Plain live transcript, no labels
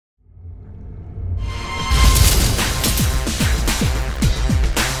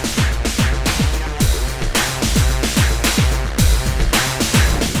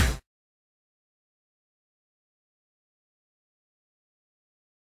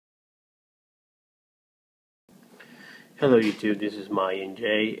Hello YouTube, this is Mayan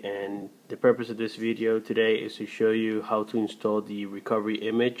J, and the purpose of this video today is to show you how to install the recovery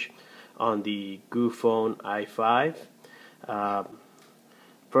image on the Goophone i5.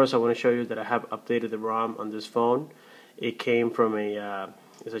 First I want to show you that I have updated the ROM on this phone. It came from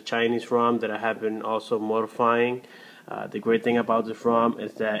it's a Chinese ROM that I have been also modifying. The great thing about this ROM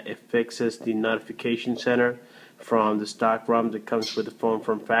is that it fixes the notification center from the stock ROM that comes with the phone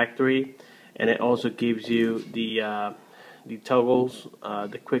from factory, and it also gives you the toggles,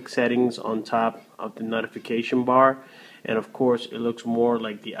 the quick settings on top of the notification bar, and of course it looks more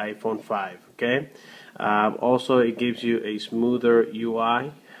like the iPhone 5. Okay. Also it gives you a smoother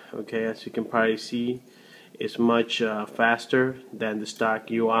UI. Okay, as you can probably see, it's much faster than the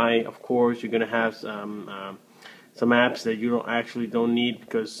stock UI. Of course you're gonna have some apps that you don't need,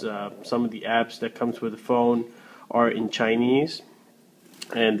 because some of the apps that comes with the phone are in Chinese.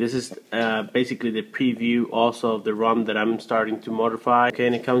 And this is basically the preview also of the ROM that I'm starting to modify. Okay,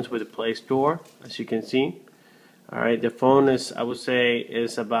 and it comes with a Play Store, as you can see. Alright, the phone is, I would say,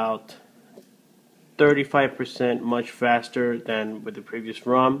 is about 35% much faster than with the previous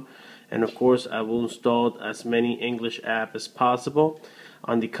ROM. And of course I will install as many English apps as possible.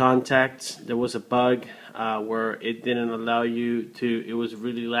 On the contacts, there was a bug where it didn't allow you to, it was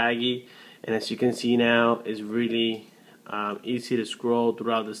really laggy, and as you can see now, it's really easy to scroll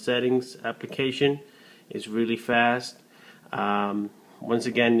throughout the settings application. It's really fast. Once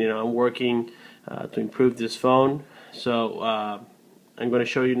again, I'm working to improve this phone, so I'm going to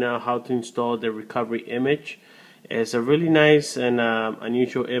show you now how to install the recovery image. It's a really nice and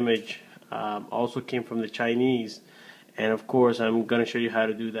unusual image. Also came from the Chinese, and of course I'm going to show you how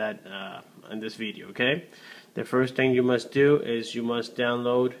to do that in this video. Okay, the first thing you must do is you must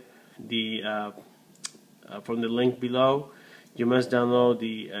download the from the link below. You must download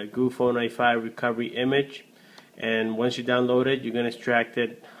the Goophone i5 recovery image, and once you download it, you're going to extract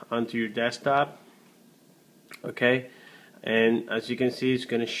it onto your desktop. Okay, and as you can see, it's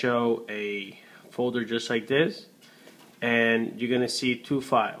going to show a folder just like this, and you're going to see two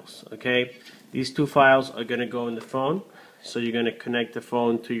files. Okay, these two files are going to go in the phone, so you're going to connect the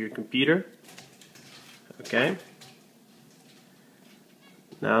phone to your computer. Okay,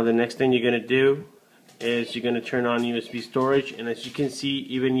 now the next thing you're going to do is you're going to turn on USB storage, and as you can see,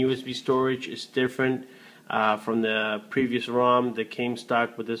 even USB storage is different from the previous ROM that came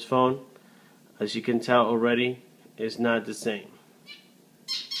stock with this phone. As you can tell already, it's not the same.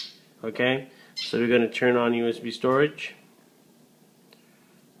 Okay, so we're going to turn on USB storage.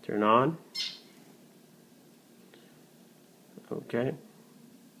 Turn on. Okay.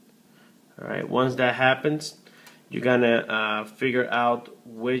 Alright, once that happens, you're going to figure out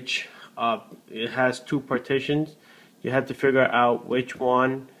which it has two partitions. You have to figure out which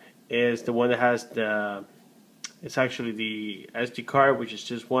one is the one that has it's actually the SD card, which is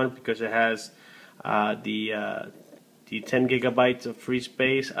just one, because it has the 10 gigabytes of free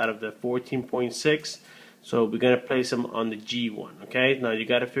space out of the 14.6. So we're going to place them on the G one. Okay, now you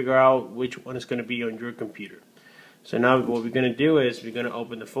got to figure out which one is going to be on your computer. So now what we're going to do is we're going to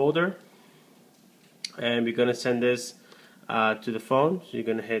open the folder, and we're going to send this to the phone. So you're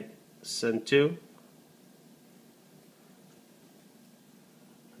going to hit send to.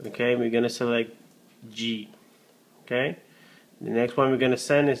 Okay, we're going to select G. Okay, the next one we're going to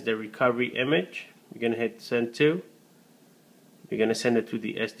send is the recovery image. We're going to hit send to. We're going to send it to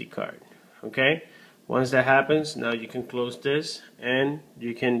the SD card. Okay, once that happens, now you can close this and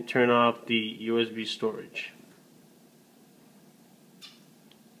you can turn off the USB storage.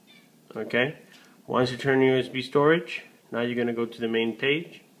 Okay, once you turn USB storage, now you're going to go to the main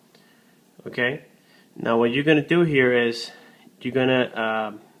page. Okay, now what you're going to do here is you're going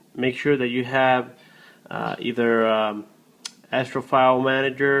to make sure that you have either Astro File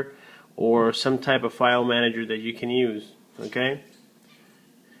Manager or some type of file manager that you can use. Okay,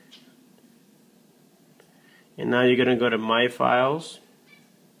 and now you're going to go to My Files,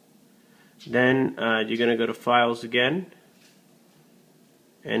 then you're going to go to Files again,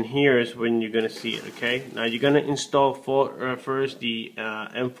 and here is when you're going to see it. Okay, now you're going to install first the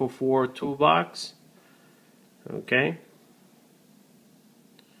M44 toolbox. Okay,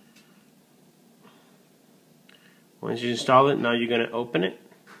 once you install it, now you're going to open it.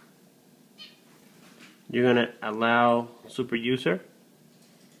 You're going to allow super user.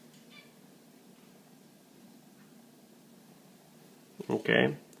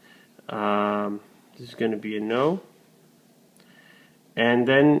 Okay, this is going to be a no. And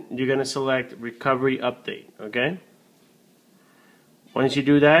then you're going to select recovery update. Okay, once you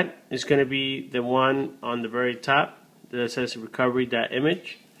do that, it's going to be the one on the very top that says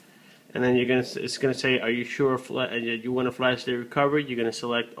recovery.image, and then it's gonna say, are you sure you want to flash the recovery? You're gonna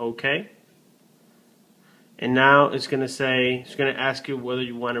select OK, and now it's gonna ask you whether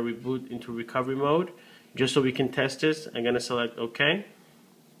you want to reboot into recovery mode. Just so we can test this, I'm gonna select OK,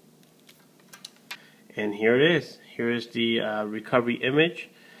 and here it is. Here is the recovery image.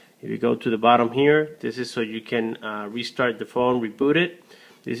 If you go to the bottom here, this is so you can restart the phone, reboot it.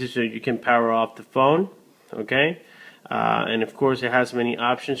 This is so you can power off the phone. Okay, and of course it has many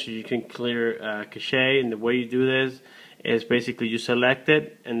options, so you can clear cache. And the way you do this is basically you select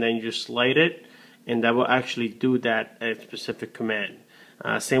it and then you slide it, and that will actually do that specific command.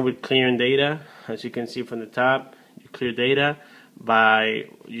 Same with clearing data. As you can see from the top, you clear data by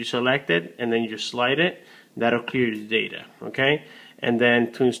you select it and then you slide it. That'll clear the data. Okay, and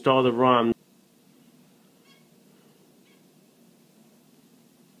then to install the ROM.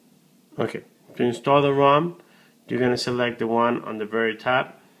 Okay, to install the ROM, you're going to select the one on the very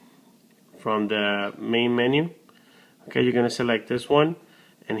top from the main menu. Okay, you're going to select this one,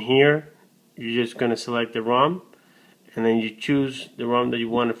 and here you're just going to select the ROM, and then you choose the ROM that you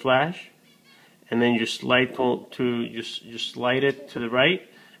want to flash, and then you slide you slide it to the right,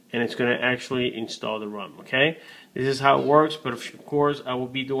 and it's going to actually install the ROM. Okay, this is how it works, but of course I will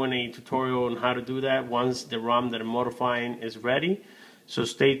be doing a tutorial on how to do that once the ROM that I'm modifying is ready. So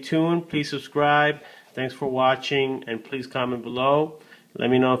stay tuned, please subscribe, thanks for watching, and please comment below. Let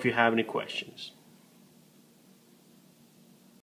me know if you have any questions.